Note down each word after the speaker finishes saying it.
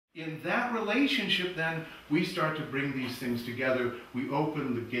In that relationship, then, we start to bring these things together. We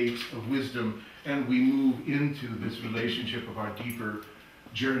open the gates of wisdom, and we move into this relationship of our deeper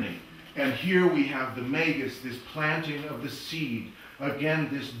journey. And here we have the magus, this planting of the seed. Again,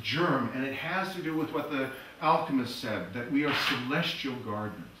 this germ, and it has to do with what the alchemist said, that we are celestial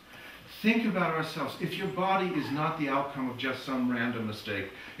gardeners. Think about ourselves. If your body is not the outcome of just some random mistake,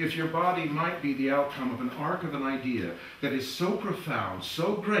 if your body might be the outcome of an arc of an idea that is so profound,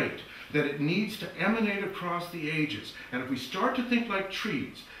 so great, that it needs to emanate across the ages, and if we start to think like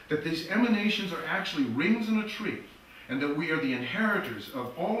trees, that these emanations are actually rings in a tree, and that we are the inheritors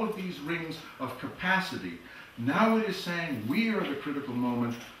of all of these rings of capacity, now it is saying we are the critical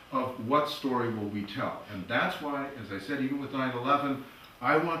moment of what story will we tell. And that's why, as I said, even with 9/11,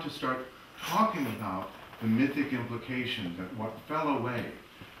 I want to start talking about the mythic implication that what fell away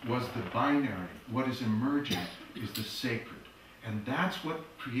was the binary. What is emerging is the sacred. And that's what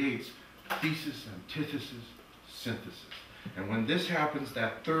creates thesis, antithesis, synthesis. And when this happens,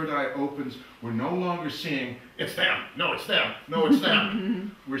 that third eye opens. We're no longer seeing, it's them, no, it's them, no, it's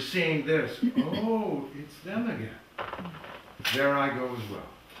them. We're seeing this, oh, it's them again. There I go as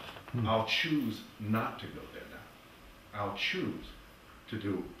well. I'll choose not to go there now. I'll choose to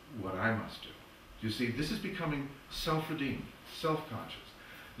do what I must do. You see, this is becoming self-redeemed, self-conscious.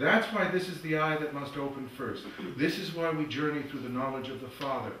 That's why this is the eye that must open first. This is why we journey through the knowledge of the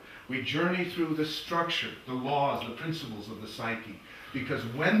Father. We journey through the structure, the laws, the principles of the psyche. Because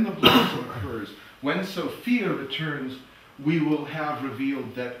when the blossom occurs, when Sophia returns, we will have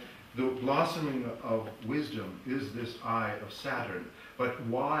revealed that the blossoming of wisdom is this eye of Saturn. But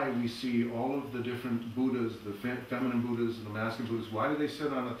why we see all of the different Buddhas, the feminine Buddhas and the masculine Buddhas, why do they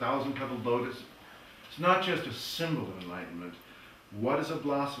sit on a 1,000-petaled lotus? It's not just a symbol of enlightenment. What is a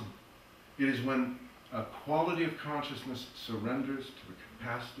blossom? It is when a quality of consciousness surrenders to the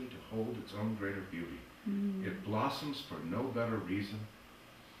capacity to hold its own greater beauty. It blossoms for no better reason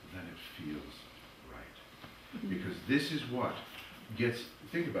than it feels right. Because this is what gets,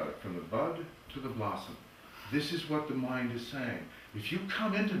 think about it, from the bud to the blossom. This is what the mind is saying. If you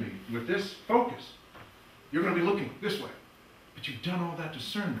come into me with this focus, you're going to be looking this way. But you've done all that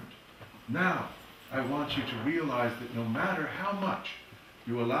discernment. Now, I want you to realize that no matter how much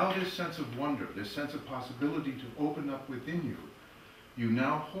you allow this sense of wonder, this sense of possibility to open up within you, you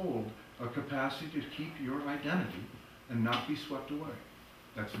now hold a capacity to keep your identity and not be swept away.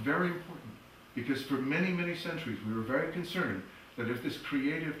 That's very important. Because for many, many centuries, we were very concerned that if this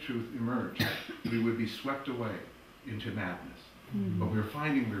creative truth emerged, we would be swept away into madness. But we're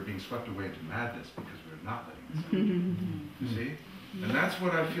finding we're being swept away into madness because we're not letting it. You see? And that's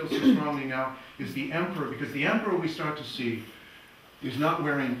what I feel so strongly now is the emperor, because the emperor we start to see is not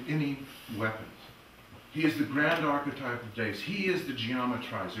wearing any weapons. He is the grand archetype of days. He is the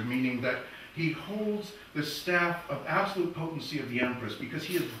geometrizer, meaning that he holds the staff of absolute potency of the empress because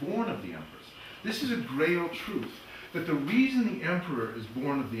he is born of the empress. This is a grail truth, that the reason the emperor is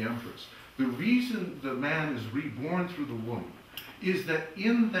born of the empress, the reason the man is reborn through the womb, is that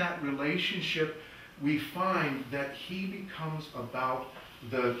in that relationship we find that he becomes about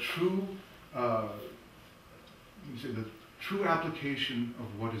the true, the true application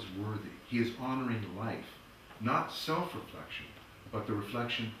of what is worthy. He is honoring life, not self-reflection, but the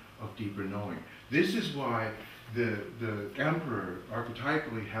reflection of deeper knowing. This is why the emperor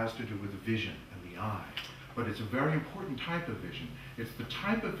archetypally has to do with the vision and the eye. But it's a very important type of vision. It's the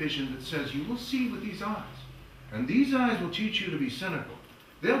type of vision that says you will see with these eyes. And these eyes will teach you to be cynical.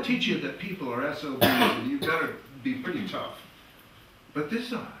 They'll teach you that people are SOBs and you better be pretty tough. But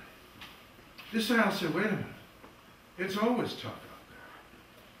this eye will say, wait a minute, it's always tough out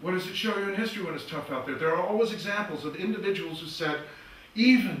there. What does it show you in history when it's tough out there? There are always examples of individuals who said,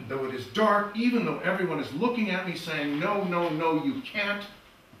 even though it is dark, even though everyone is looking at me saying, no, no, no, you can't,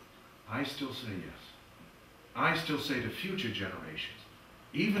 I still say yes. I still say to future generations,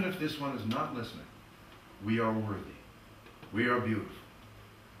 even if this one is not listening, we are worthy. We are beautiful.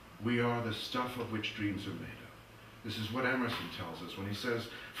 We are the stuff of which dreams are made of. This is what Emerson tells us when he says,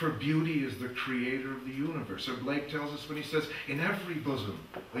 for beauty is the creator of the universe. Or Blake tells us when he says, in every bosom,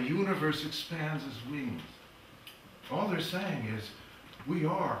 the universe expands as wings. All they're saying is, we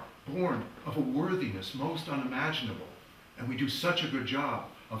are born of a worthiness most unimaginable. And we do such a good job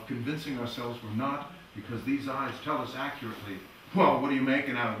of convincing ourselves we're not, because these eyes tell us accurately, well, what are you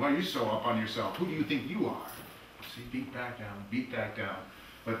making out of? Well, you're so up on yourself. Who do you think you are? See, beat back down, beat back down.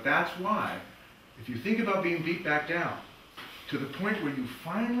 But that's why, if you think about being beat back down, to the point where you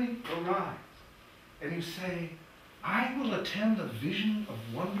finally arise, and you say, I will attend a vision of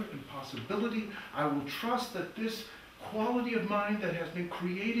wonder and possibility. I will trust that this quality of mind that has been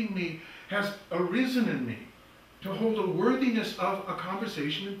creating me has arisen in me to hold a worthiness of a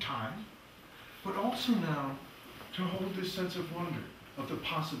conversation in time, but also now to hold this sense of wonder, of the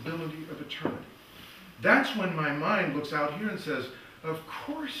possibility of eternity. That's when my mind looks out here and says, of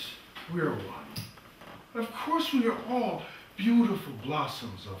course we're one. Of course we are all beautiful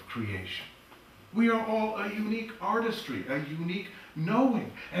blossoms of creation. We are all a unique artistry, a unique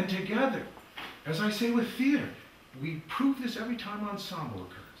knowing, and together, as I say with theater, we prove this every time ensemble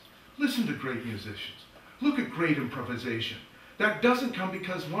occurs. Listen to great musicians. Look at great improvisation. That doesn't come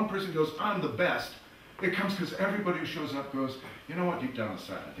because one person goes, I'm the best. It comes because everybody who shows up goes, you know what, deep down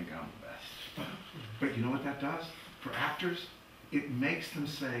inside, I think I'm the best. But you know what that does? For actors, it makes them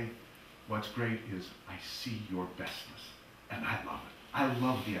say, what's great is, I see your bestness. And I love it. I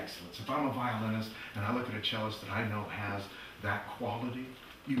love the excellence. If I'm a violinist and I look at a cellist that I know has that quality,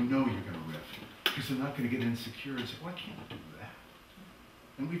 you know you're going to riff. Because they're not going to get insecure and say, well, I can't do that.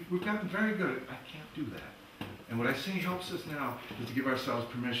 And we've gotten very good at, I can't do that. And what I say helps us now is to give ourselves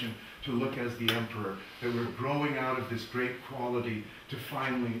permission to look as the emperor, that we're growing out of this great quality to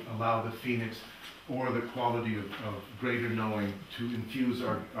finally allow the phoenix or the quality of greater knowing to infuse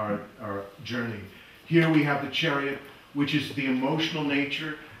our journey. Here we have the chariot, which is the emotional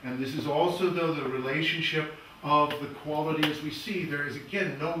nature, and this is also, though, the relationship of the quality as we see. There is,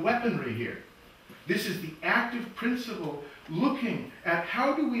 again, no weaponry here. This is the active principle looking at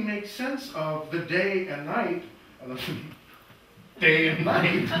how do we make sense of the day and night. Day and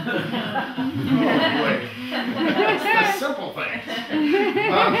night. Oh boy. That's the simple thing.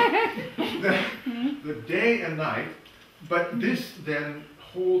 The day and night, but this then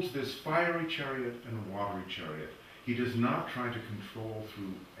holds this fiery chariot and watery chariot. He does not try to control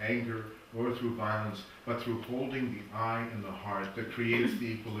through anger or through violence, but through holding the eye and the heart that creates the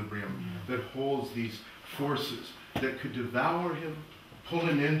equilibrium, that holds these forces that could devour him, pull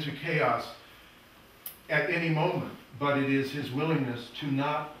him into chaos at any moment. But it is his willingness to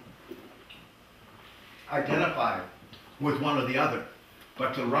not identify with one or the other,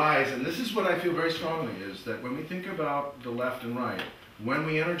 but to rise. And this is what I feel very strongly, is that when we think about the left and right, when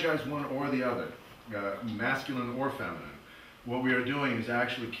we energize one or the other, masculine or feminine, what we are doing is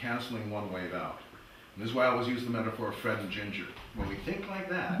actually canceling one wave out. And this is why I always use the metaphor of Fred and Ginger. When we think like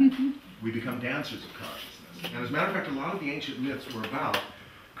that, we become dancers of consciousness. And as a matter of fact, a lot of the ancient myths were about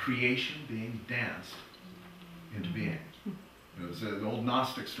creation being danced into being. You know, there's an old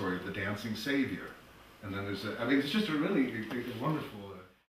Gnostic story of the dancing savior. And then there's I mean, it's just a really wonderful